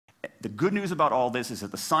the good news about all this is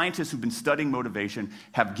that the scientists who've been studying motivation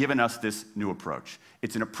have given us this new approach.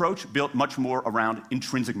 It's an approach built much more around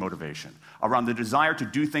intrinsic motivation, around the desire to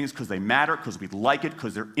do things because they matter, because we like it,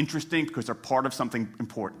 because they're interesting, because they're part of something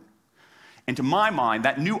important. And to my mind,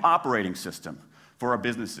 that new operating system for our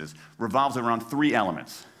businesses revolves around three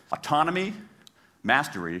elements: autonomy,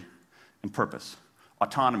 mastery, and purpose.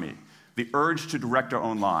 Autonomy, the urge to direct our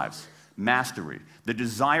own lives. Mastery, the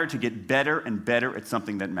desire to get better and better at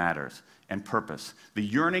something that matters. And purpose, the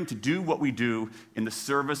yearning to do what we do in the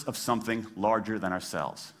service of something larger than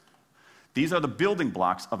ourselves. These are the building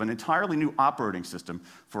blocks of an entirely new operating system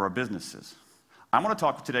for our businesses. I want to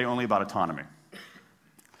talk today only about autonomy.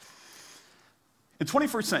 In the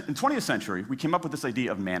 20th century, we came up with this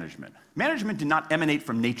idea of management. Management did not emanate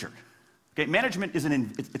from nature. Okay? Management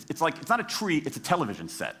isn't, it's not a tree, it's a television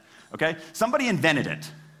set. Okay? Somebody invented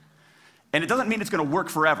it. And it doesn't mean it's going to work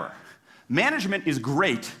forever. Management is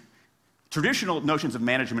great. Traditional notions of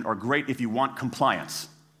management are great if you want compliance.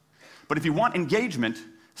 But if you want engagement,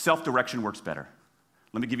 self-direction works better.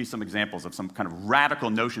 Let me give you some examples of some kind of radical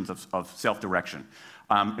notions of self-direction.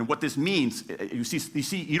 And what this means,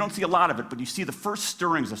 you don't see a lot of it, but you see the first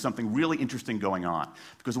stirrings of something really interesting going on.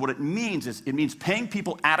 Because what it means is, it means paying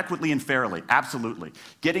people adequately and fairly, absolutely.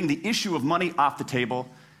 Getting the issue of money off the table,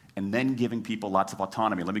 and then giving people lots of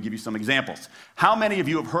autonomy. Let me give you some examples. How many of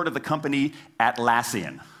you have heard of the company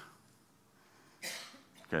Atlassian?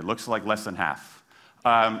 Okay, looks like less than half.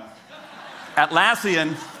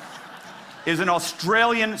 Atlassian is an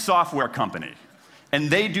Australian software company, and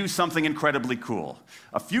they do something incredibly cool.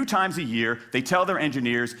 A few times a year, they tell their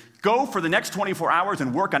engineers, go for the next 24 hours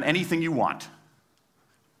and work on anything you want.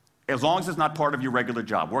 As long as it's not part of your regular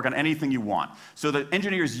job. Work on anything you want. So the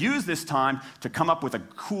engineers use this time to come up with a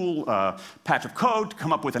cool patch of code, to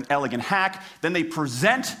come up with an elegant hack. Then they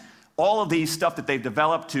present all of these stuff that they've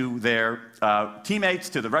developed to their teammates,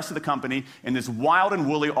 to the rest of the company, in this wild and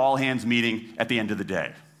woolly all-hands meeting at the end of the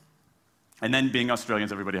day. And then, being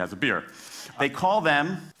Australians, everybody has a beer. They call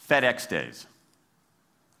them FedEx days.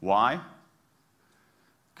 Why?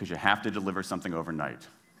 Because you have to deliver something overnight.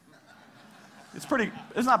 It's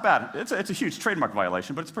not bad. It's a huge trademark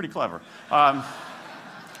violation, but it's pretty clever.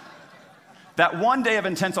 That one day of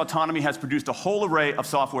intense autonomy has produced a whole array of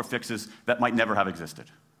software fixes that might never have existed.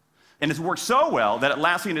 And it's worked so well that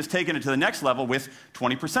Atlassian has taken it to the next level with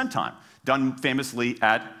 20% time, done famously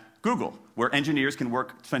at Google, where engineers can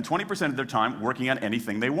spend 20% of their time working on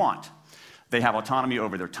anything they want. They have autonomy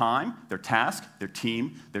over their time, their task, their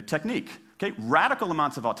team, their technique. Okay? Radical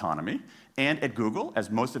amounts of autonomy. And at Google, as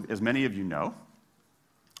many of you know,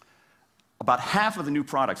 about half of the new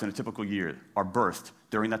products in a typical year are birthed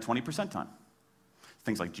during that 20% time.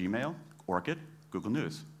 Things like Gmail, Orkut, Google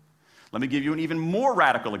News. Let me give you an even more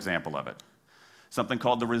radical example of it. Something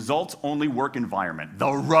called the results-only work environment,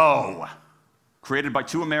 the ROWE, created by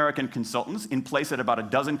 2 American consultants in place at about a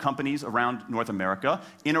dozen companies around North America.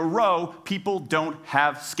 In a row, people don't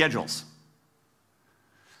have schedules.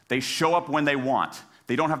 They show up when they want.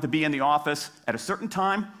 They don't have to be in the office at a certain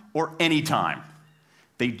time or any time.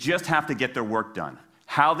 They just have to get their work done.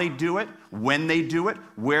 How they do it, when they do it,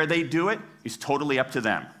 where they do it, is totally up to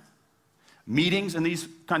them. Meetings in these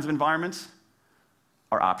kinds of environments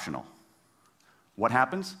are optional. What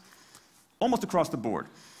happens? Almost across the board.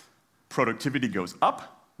 Productivity goes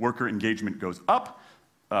up, worker engagement goes up,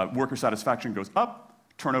 worker satisfaction goes up,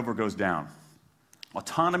 turnover goes down.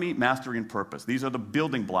 Autonomy, mastery, and purpose. These are the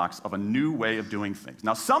building blocks of a new way of doing things.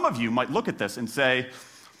 Now, some of you might look at this and say,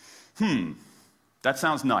 that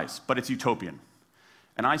sounds nice, but it's utopian.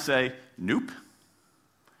 And I say, nope.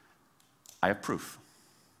 I have proof.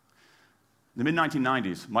 In the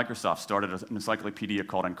mid-1990s, Microsoft started an encyclopedia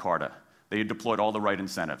called Encarta. They had deployed all the right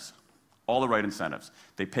incentives. All the right incentives.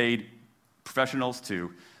 They paid professionals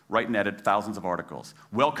to write and edit thousands of articles.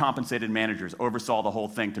 Well-compensated managers oversaw the whole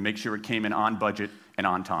thing to make sure it came in on budget and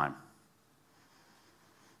on time.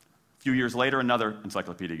 A few years later, another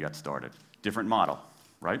encyclopedia got started. Different model,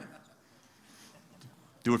 right?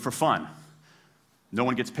 Do it for fun. No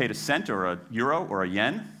one gets paid a cent or a euro or a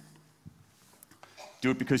yen.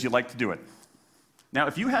 Do it because you like to do it. Now,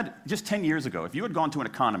 if you had, just 10 years ago, if you had gone to an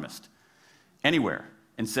economist anywhere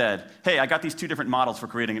and said, hey, I got these 2 different models for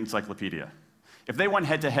creating an encyclopedia. If they went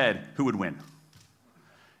head-to-head, who would win?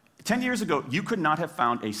 10 years ago, you could not have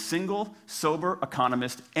found a single sober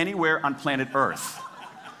economist anywhere on planet Earth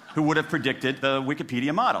who would have predicted the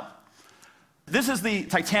Wikipedia model. This is the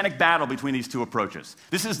titanic battle between these 2 approaches.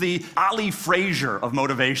 This is the Ali Frazier of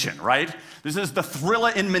motivation, right? This is the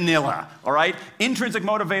Thrilla in Manila, all right? Intrinsic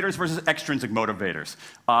motivators versus extrinsic motivators.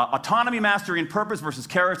 Autonomy, mastery, and purpose versus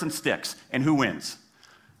carrots and sticks. And who wins?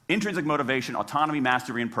 intrinsic motivation, autonomy,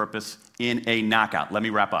 mastery, and purpose in a knockout. Let me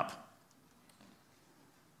wrap up.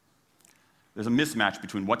 There's a mismatch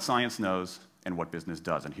between what science knows and what business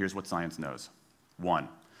does, and here's what science knows. 1,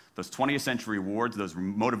 those 20th century rewards, those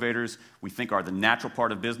motivators we think are the natural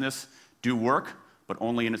part of business, do work, but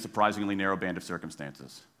only in a surprisingly narrow band of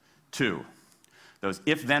circumstances. 2, those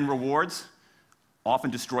if-then rewards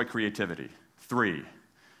often destroy creativity. 3,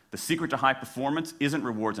 the secret to high performance isn't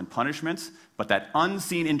rewards and punishments, but that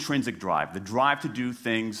unseen intrinsic drive, the drive to do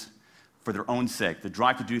things for their own sake, the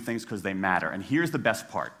drive to do things because they matter. And here's the best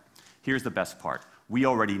part. Here's the best part. We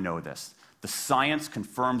already know this. The science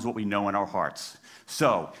confirms what we know in our hearts.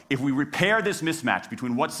 So, if we repair this mismatch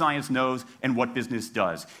between what science knows and what business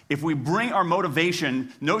does, if we bring our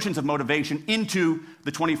motivation, notions of motivation, into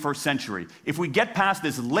the 21st century, if we get past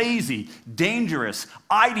this lazy, dangerous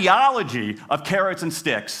ideology of carrots and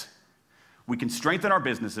sticks, we can strengthen our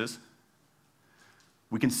businesses,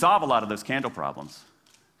 we can solve a lot of those candle problems,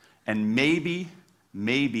 and maybe,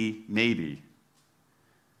 we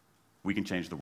can change the world.